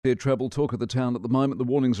Air travel talk of the town at the moment. The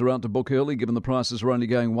warnings are out to book early, given the prices are only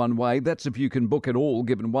going one way. That's if you can book at all,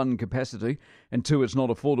 given one, capacity, and two, it's not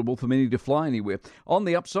affordable for many to fly anywhere. On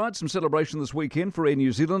the upside, some celebration this weekend for Air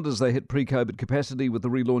New Zealand as they hit pre-COVID capacity with the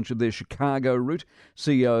relaunch of their Chicago route.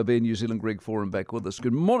 CEO of Air New Zealand, Greg Foran, back with us.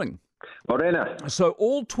 Good morning. Morena. So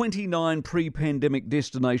all 29 pre-pandemic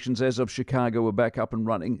destinations as of Chicago are back up and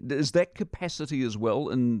running. Is that capacity as well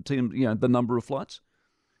in terms, the number of flights?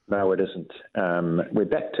 No, it isn't. We're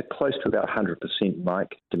back to close to about 100%,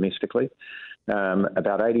 Mike, domestically.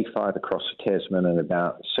 About 85 across the Tasman and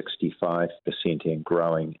about 65% and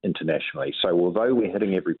growing internationally. So although we're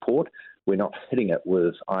hitting every port, we're not hitting it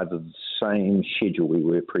with either the same schedule we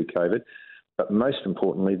were pre-COVID, but most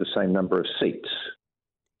importantly, the same number of seats.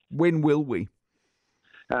 When will we?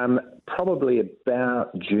 Probably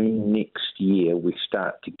about June next year, we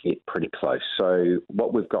start to get pretty close. So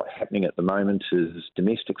what we've got happening at the moment is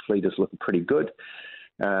domestic fleet is looking pretty good.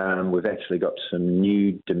 We've actually got some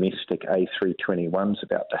new domestic A321s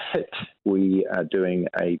about to hit. We are doing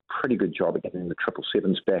a pretty good job of getting the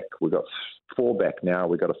 777s back. We've got 4 back now.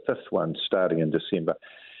 We've got a 5th one starting in December.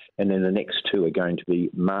 And then the next 2 are going to be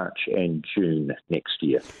March and June next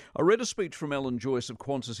year. I read a speech from Alan Joyce of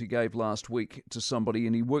Qantas he gave last week to somebody,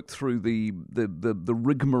 and he worked through the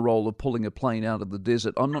rigmarole of pulling a plane out of the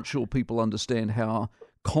desert. I'm not sure people understand how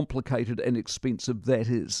complicated and expensive that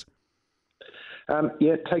is.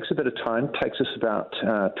 It takes a bit of time. It takes us about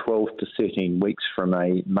 12 to 13 weeks from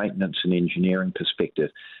a maintenance and engineering perspective.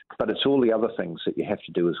 But it's all the other things that you have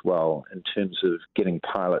to do as well in terms of getting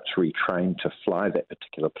pilots retrained to fly that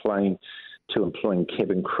particular plane, to employing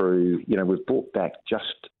cabin crew. We've brought back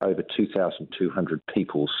just over 2,200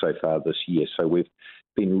 people so far this year. So we've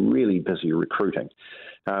been really busy recruiting.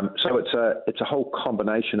 So it's a whole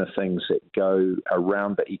combination of things that go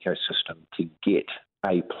around the ecosystem to get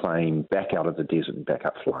a plane back out of the desert and back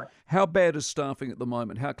up flying. How bad is staffing at the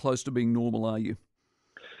moment? How close to being normal are you?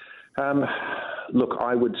 Look,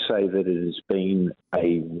 I would say that it has been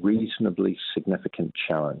a reasonably significant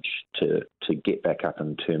challenge to get back up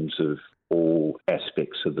in terms of all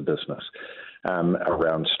aspects of the business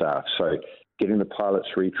around staff. So getting the pilots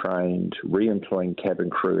retrained, re-employing cabin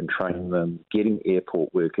crew and training them, getting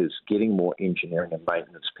airport workers, getting more engineering and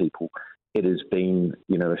maintenance people. It has been,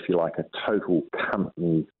 if you like, a total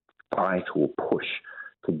company fight or push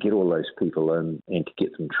to get all those people in and to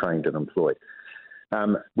get them trained and employed.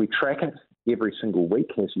 We track it every single week,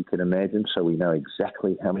 as you can imagine, so we know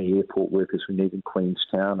exactly how many airport workers we need in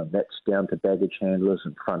Queenstown, and that's down to baggage handlers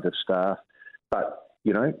and front of staff. But,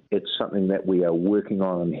 it's something that we are working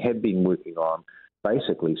on and have been working on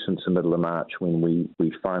basically since the middle of March when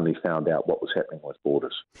we finally found out what was happening with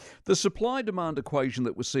borders. The supply-demand equation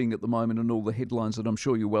that we're seeing at the moment and all the headlines that I'm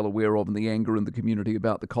sure you're well aware of and the anger in the community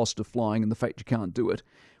about the cost of flying and the fact you can't do it,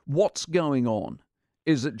 what's going on?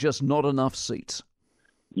 Is it just not enough seats?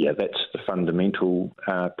 Yeah, that's the fundamental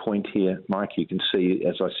point here, Mike. You can see,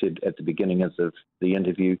 as I said at the beginning of the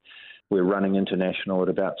interview, we're running international at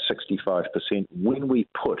about 65%. When we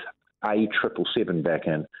put a 777 back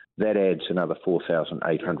in, that adds another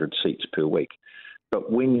 4,800 seats per week.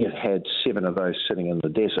 But when you had 7 of those sitting in the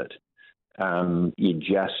desert, you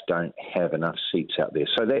just don't have enough seats out there.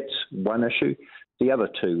 So that's one issue. The other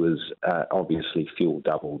two is obviously fuel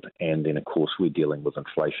doubled, and then, of course, we're dealing with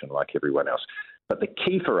inflation like everyone else. But the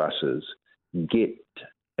key for us is get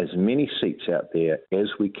as many seats out there as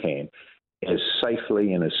we can, as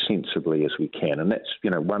safely and as sensibly as we can. And that's,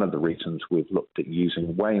 one of the reasons we've looked at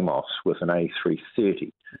using Wamos with an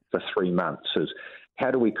A330 for 3 months is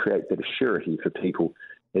how do we create that surety for people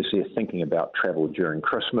as they're thinking about travel during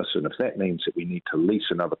Christmas? And if that means that we need to lease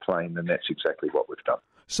another plane, then that's exactly what we've done.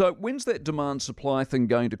 So when's that demand-supply thing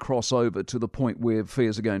going to cross over to the point where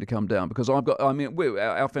fares are going to come down? Because our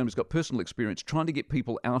family's got personal experience trying to get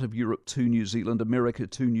people out of Europe to New Zealand, America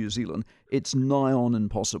to New Zealand. It's nigh on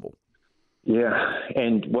impossible. Yeah,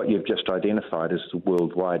 and what you've just identified is the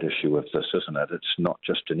worldwide issue of this, isn't it? It's not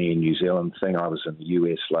just an Air New Zealand thing. I was in the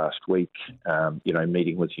US last week,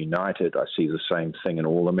 meeting with United. I see the same thing in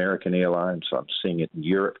all American airlines. I'm seeing it in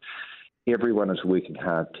Europe. Everyone is working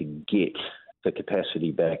hard to get the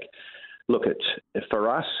capacity back. Look, for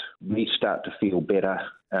us, we start to feel better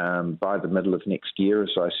by the middle of next year, as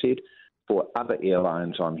I said. For other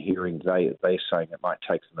airlines, I'm hearing they're saying it might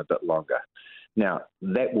take them a bit longer. Now,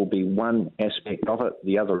 that will be one aspect of it.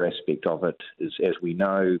 The other aspect of it is, as we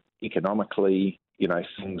know, economically,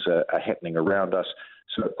 things are happening around us.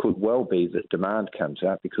 So it could well be that demand comes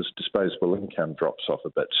out because disposable income drops off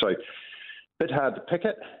a bit. So a bit hard to pick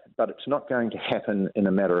it, but it's not going to happen in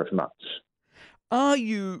a matter of months. Are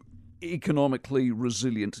you economically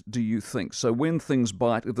resilient, do you think? So when things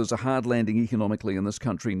bite, if there's a hard landing economically in this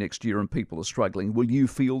country next year and people are struggling, will you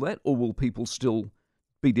feel that, or will people still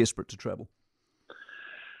be desperate to travel?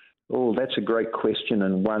 Oh, that's a great question,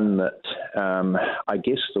 and one that I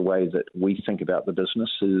guess the way that we think about the business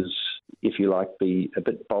is, if you like, be a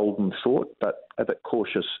bit bold in thought, but a bit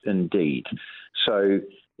cautious indeed. So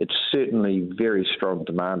it's certainly very strong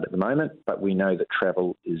demand at the moment, but we know that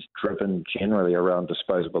travel is driven generally around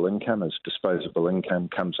disposable income. As disposable income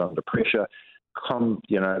comes under pressure,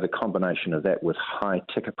 the combination of that with high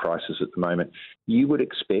ticket prices at the moment, you would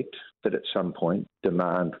expect that at some point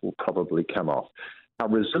demand will probably come off. Our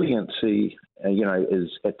resiliency, is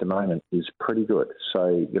at the moment is pretty good.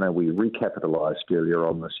 So, we recapitalised earlier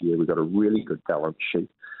on this year. We've got a really good balance sheet.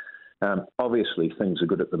 Obviously, things are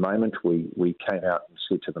good at the moment. We came out and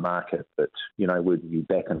said to the market that, we'd be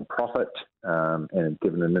back in profit and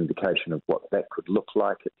given an indication of what that could look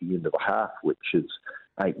like at the end of a half, which is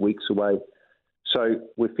 8 weeks away. So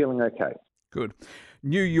we're feeling okay. Good.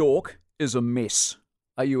 New York is a mess.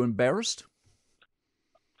 Are you embarrassed?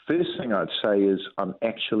 First thing I'd say is I'm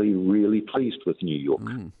actually really pleased with New York,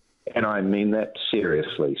 and I mean that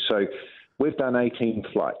seriously. So we've done 18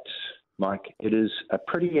 flights, Mike. It is a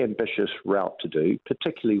pretty ambitious route to do,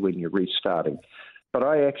 particularly when you're restarting. But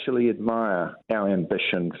I actually admire our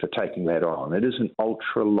ambition for taking that on. It is an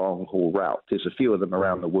ultra-long haul route. There's a few of them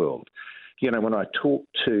around the world. When I talk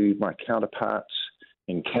to my counterparts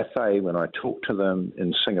in Cathay, when I talk to them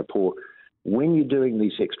in Singapore, when you're doing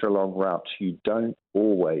these extra long routes, you don't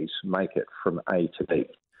always make it from A to B.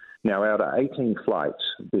 Now, out of 18 flights,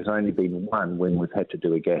 there's only been one when we've had to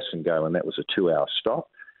do a gas and go, and that was a 2-hour stop.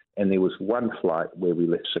 And there was one flight where we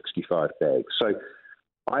left 65 bags. So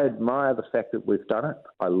I admire the fact that we've done it.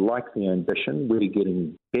 I like the ambition. We're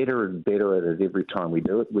getting better and better at it every time we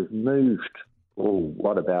do it. We've moved,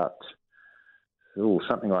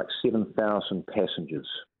 something like 7,000 passengers,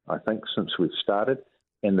 I think, since we've started.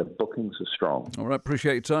 And the bookings are strong. All right,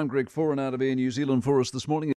 appreciate your time. Greg Foran out of Air New Zealand for us this morning.